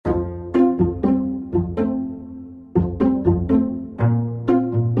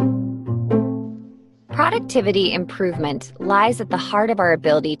Productivity improvement lies at the heart of our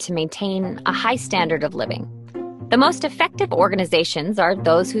ability to maintain a high standard of living. The most effective organizations are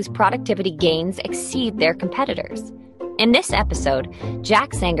those whose productivity gains exceed their competitors. In this episode,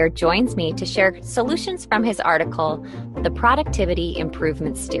 Jack Zenger joins me to share solutions from his article, The Productivity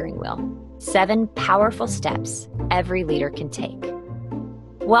Improvement Steering Wheel: 7 Powerful Steps Every Leader Can Take.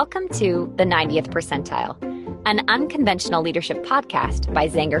 Welcome to The 90th Percentile, an unconventional leadership podcast by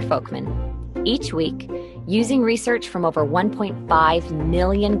Zenger Folkman. Each week, using research from over 1.5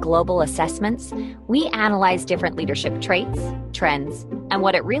 million global assessments, we analyze different leadership traits, trends, and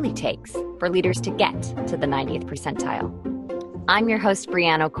what it really takes for leaders to get to the 90th percentile. I'm your host,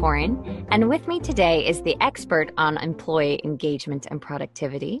 Brianne O'Corin, and with me today is the expert on employee engagement and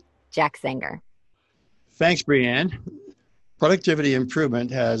productivity, Jack Zenger. Thanks, Brianne. Productivity improvement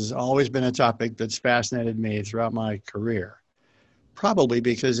has always been a topic that's fascinated me throughout my career, probably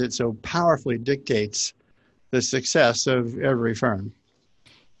because it so powerfully dictates the success of every firm.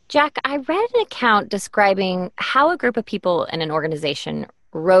 Jack, I read an account describing how a group of people in an organization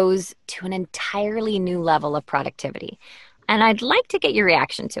rose to an entirely new level of productivity, and I'd like to get your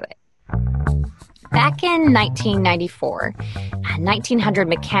reaction to it. Back in 1994, 1,900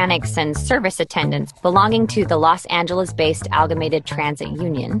 mechanics and service attendants belonging to the Los Angeles-based Amalgamated Transit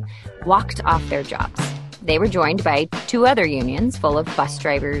Union walked off their jobs. They were joined by 2 other unions full of bus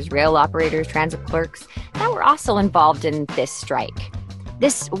drivers, rail operators, transit clerks that were also involved in this strike.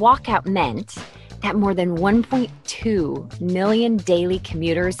 This walkout meant that more than 1.2 million daily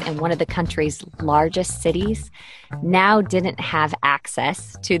commuters in one of the country's largest cities now didn't have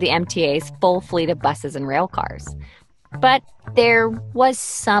access to the MTA's full fleet of buses and rail cars. But there was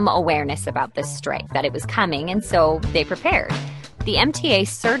some awareness about this strike, that it was coming, and so they prepared. The MTA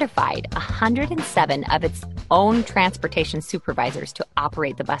certified 107 of its own transportation supervisors to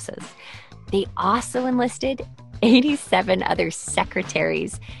operate the buses. They also enlisted 87 other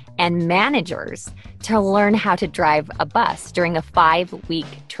secretaries and managers to learn how to drive a bus during a 5-week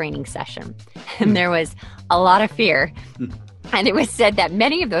training session. And there was a lot of fear. And it was said that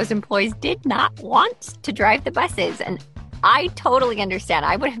many of those employees did not want to drive the buses. And I totally understand.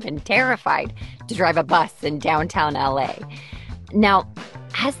 I would have been terrified to drive a bus in downtown LA. Now,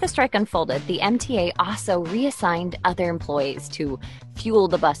 as the strike unfolded, the MTA also reassigned other employees to fuel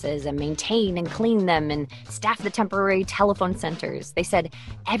the buses and maintain and clean them and staff the temporary telephone centers. They said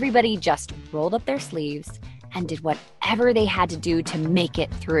everybody just rolled up their sleeves and did whatever they had to do to make it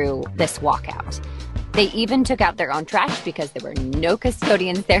through this walkout. They even took out their own trash because there were no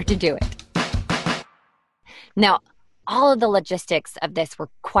custodians there to do it. Now, all of the logistics of this were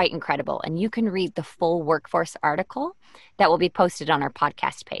quite incredible, and you can read the full Workforce article that will be posted on our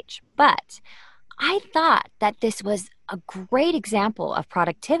podcast page. But I thought that this was a great example of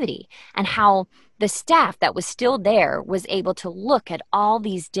productivity and how the staff that was still there was able to look at all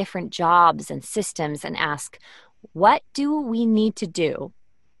these different jobs and systems and ask, what do we need to do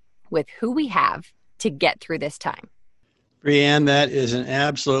with who we have to get through this time? Brianne, that is an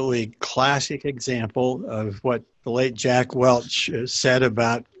absolutely classic example of what the late Jack Welch said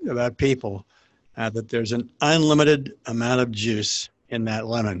about people, that there's an unlimited amount of juice in that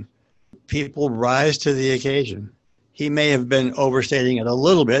lemon. People rise to the occasion. He may have been overstating it a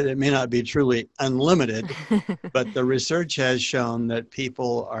little bit. It may not be truly unlimited, but the research has shown that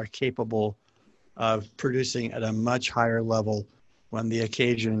people are capable of producing at a much higher level when the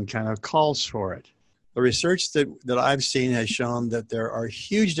occasion kind of calls for it. The research that I've seen has shown that there are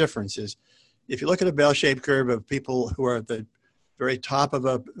huge differences. If you look at a bell-shaped curve of people who are at the very top of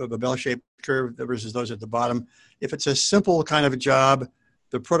a bell-shaped curve versus those at the bottom, if it's a simple kind of a job,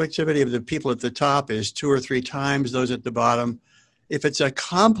 the productivity of the people at the top is 2 or 3 times those at the bottom. If it's a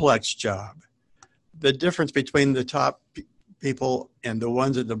complex job, the difference between the top people and the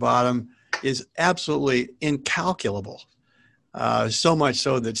ones at the bottom is absolutely incalculable. So much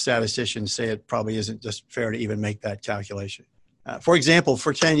so that statisticians say it probably isn't just fair to even make that calculation. For example,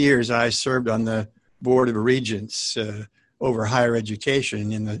 for 10 years, I served on the Board of Regents over higher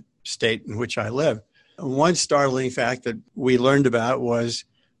education in the state in which I live. One startling fact that we learned about was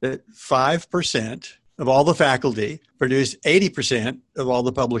that 5% of all the faculty produce 80% of all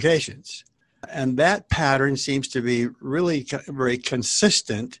the publications. And that pattern seems to be really very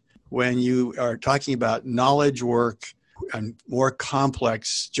consistent when you are talking about knowledge work and more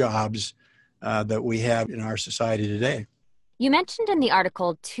complex jobs that we have in our society today. You mentioned in the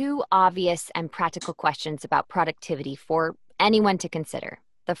article 2 obvious and practical questions about productivity for anyone to consider.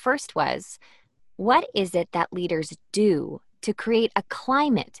 The first was, what is it that leaders do to create a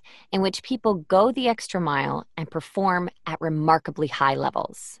climate in which people go the extra mile and perform at remarkably high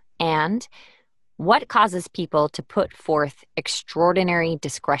levels? And What causes people to put forth extraordinary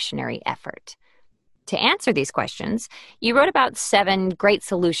discretionary effort? To answer these questions, you wrote about 7 great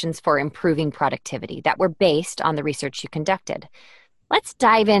solutions for improving productivity that were based on the research you conducted. Let's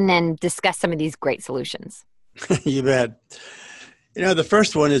dive in and discuss some of these great solutions. You bet. The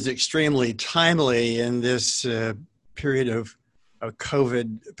first one is extremely timely in this period of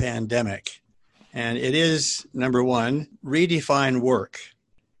COVID pandemic. And it is, number one, redefine work.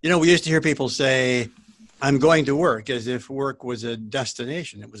 We used to hear people say, I'm going to work, as if work was a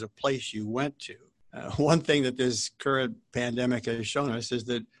destination. It was a place you went to. One thing that this current pandemic has shown us is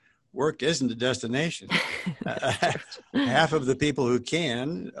that work isn't a destination. Half of the people who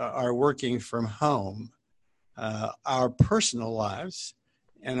can are working from home. Our personal lives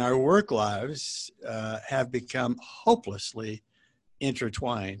and our work lives have become hopelessly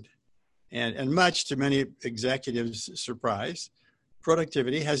intertwined. And much to many executives' surprise,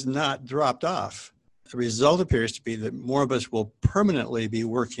 productivity has not dropped off. The result appears to be that more of us will permanently be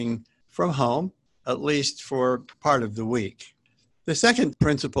working from home, at least for part of the week. The second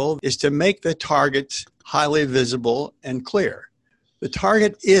principle is to make the targets highly visible and clear. The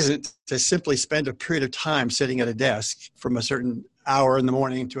target isn't to simply spend a period of time sitting at a desk from a certain hour in the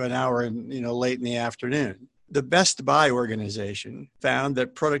morning to an hour late in the afternoon. The Best Buy organization found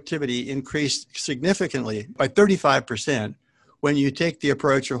that productivity increased significantly by 35% when you take the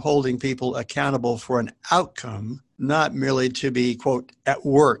approach of holding people accountable for an outcome, not merely to be, quote, at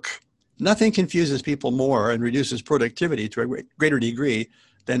work. Nothing confuses people more and reduces productivity to a greater degree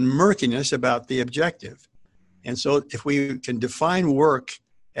than murkiness about the objective. And so if we can define work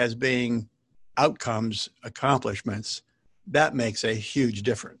as being outcomes, accomplishments, that makes a huge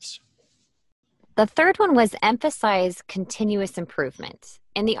difference. The third one was emphasize continuous improvement.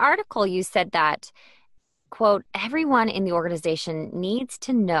 In the article, you said that, quote, everyone in the organization needs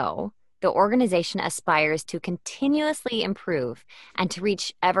to know the organization aspires to continuously improve and to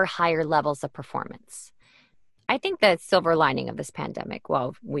reach ever higher levels of performance. I think the silver lining of this pandemic,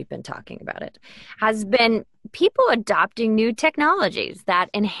 while we've been talking about it, has been people adopting new technologies that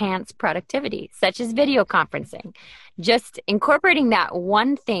enhance productivity, such as video conferencing. Just incorporating that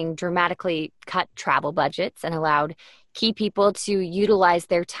one thing dramatically cut travel budgets and allowed key people to utilize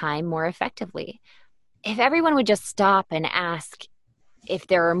their time more effectively. If everyone would just stop and ask if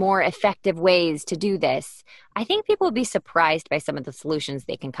there are more effective ways to do this, I think people would be surprised by some of the solutions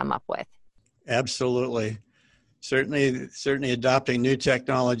they can come up with. Absolutely. Certainly adopting new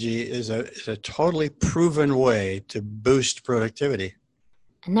technology is a totally proven way to boost productivity.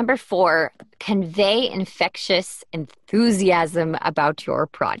 And number 4, convey infectious enthusiasm about your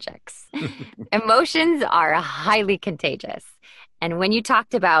projects. Emotions are highly contagious. And when you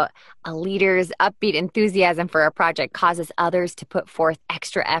talked about a leader's upbeat enthusiasm for a project causes others to put forth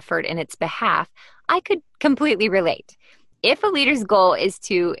extra effort in its behalf, I could completely relate. If a leader's goal is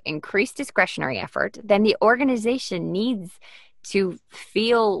to increase discretionary effort, then the organization needs to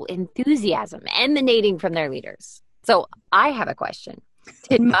feel enthusiasm emanating from their leaders. So I have a question.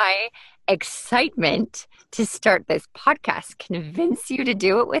 Did my excitement to start this podcast convince you to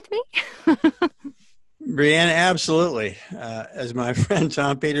do it with me? Brianna, absolutely. As my friend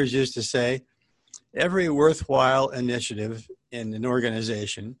Tom Peters used to say, every worthwhile initiative in an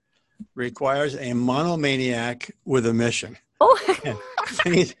organization requires a monomaniac with a mission. Oh.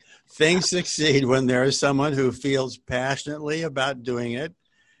 Things succeed when there is someone who feels passionately about doing it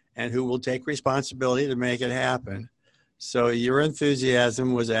and who will take responsibility to make it happen. So your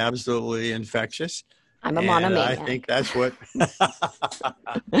enthusiasm was absolutely infectious. I'm a monomaniac. I think that's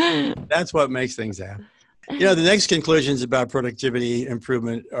what makes things happen. The next conclusions about productivity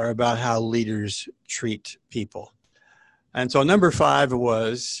improvement are about how leaders treat people. And so number 5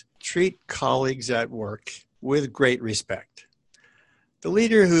 was treat colleagues at work with great respect. The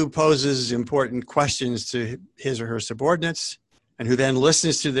leader who poses important questions to his or her subordinates and who then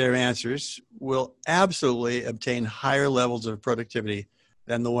listens to their answers will absolutely obtain higher levels of productivity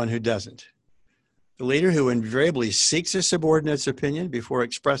than the one who doesn't. The leader who invariably seeks a subordinate's opinion before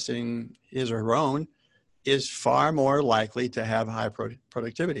expressing his or her own is far more likely to have high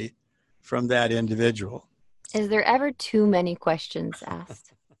productivity from that individual. Is there ever too many questions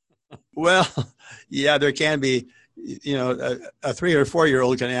asked? Well, yeah, there can be. A 3 or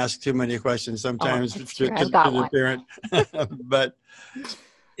 4-year-old can ask too many questions sometimes to the parent. But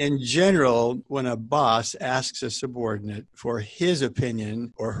in general, when a boss asks a subordinate for his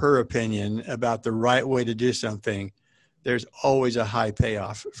opinion or her opinion about the right way to do something, there's always a high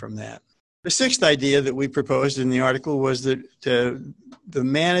payoff from that. The 6th idea that we proposed in the article was that the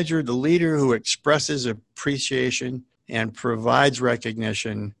manager, the leader who expresses appreciation and provides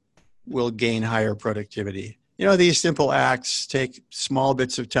recognition will gain higher productivity. You know, these simple acts take small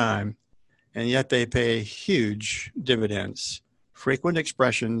bits of time, and yet they pay huge dividends. Frequent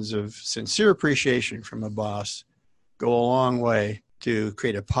expressions of sincere appreciation from a boss go a long way to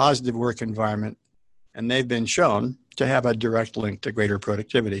create a positive work environment, and they've been shown to have a direct link to greater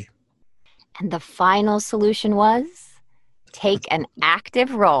productivity. And the final solution was take an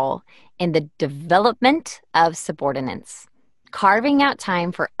active role in the development of subordinates. Carving out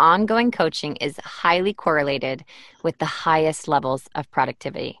time for ongoing coaching is highly correlated with the highest levels of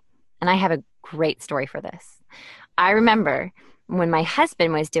productivity. And I have a great story for this. I remember when my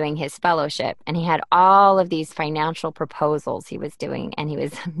husband was doing his fellowship and he had all of these financial proposals he was doing, and he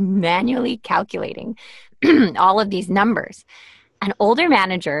was manually calculating all of these numbers. An older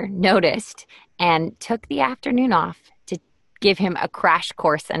manager noticed and took the afternoon off to give him a crash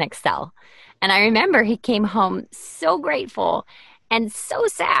course in Excel. And I remember he came home so grateful and so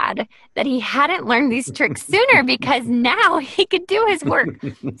sad that he hadn't learned these tricks sooner, because now he could do his work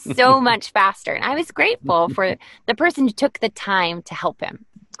so much faster. And I was grateful for the person who took the time to help him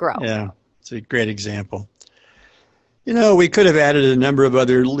grow. Yeah, it's a great example. You know, we could have added a number of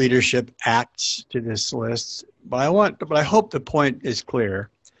other leadership acts to this list, but I hope the point is clear.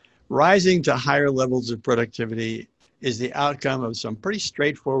 Rising to higher levels of productivity is the outcome of some pretty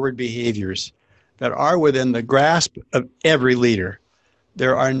straightforward behaviors that are within the grasp of every leader.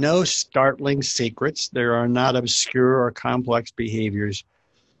 There are no startling secrets. There are not obscure or complex behaviors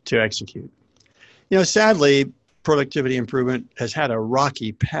to execute. You know, sadly, productivity improvement has had a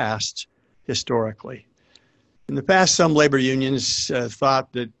rocky past historically. In the past, some labor unions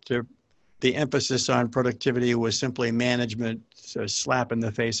thought that the emphasis on productivity was simply management, a slap in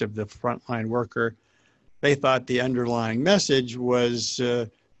the face of the frontline worker. They thought the underlying message was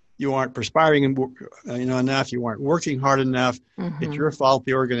you aren't perspiring enough, you aren't working hard enough. Mm-hmm. It's your fault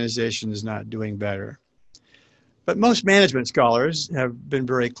the organization is not doing better. But most management scholars have been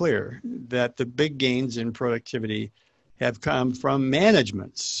very clear that the big gains in productivity have come from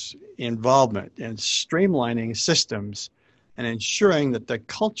management's involvement and streamlining systems and ensuring that the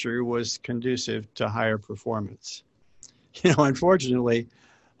culture was conducive to higher performance. You know, unfortunately,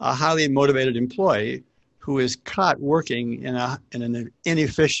 a highly motivated employee who is caught working in an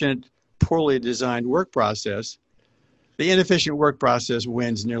inefficient, poorly designed work process, the inefficient work process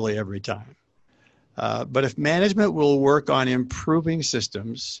wins nearly every time. But if management will work on improving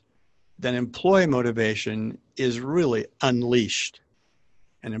systems, then employee motivation is really unleashed.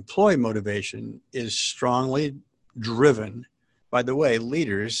 And employee motivation is strongly driven by the way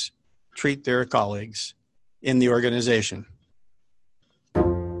leaders treat their colleagues in the organization.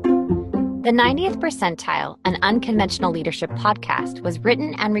 The 90th Percentile, an unconventional leadership podcast, was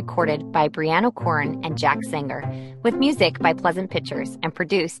written and recorded by Brianna O'Corin and Jack Zenger, with music by Pleasant Pictures and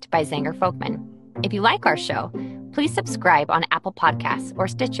produced by Zenger Folkman. If you like our show, please subscribe on Apple Podcasts or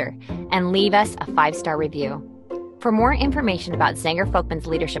Stitcher and leave us a 5-star review. For more information about Zenger Folkman's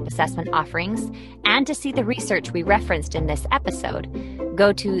leadership assessment offerings and to see the research we referenced in this episode,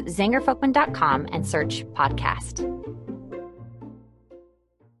 go to zengerfolkman.com and search podcast.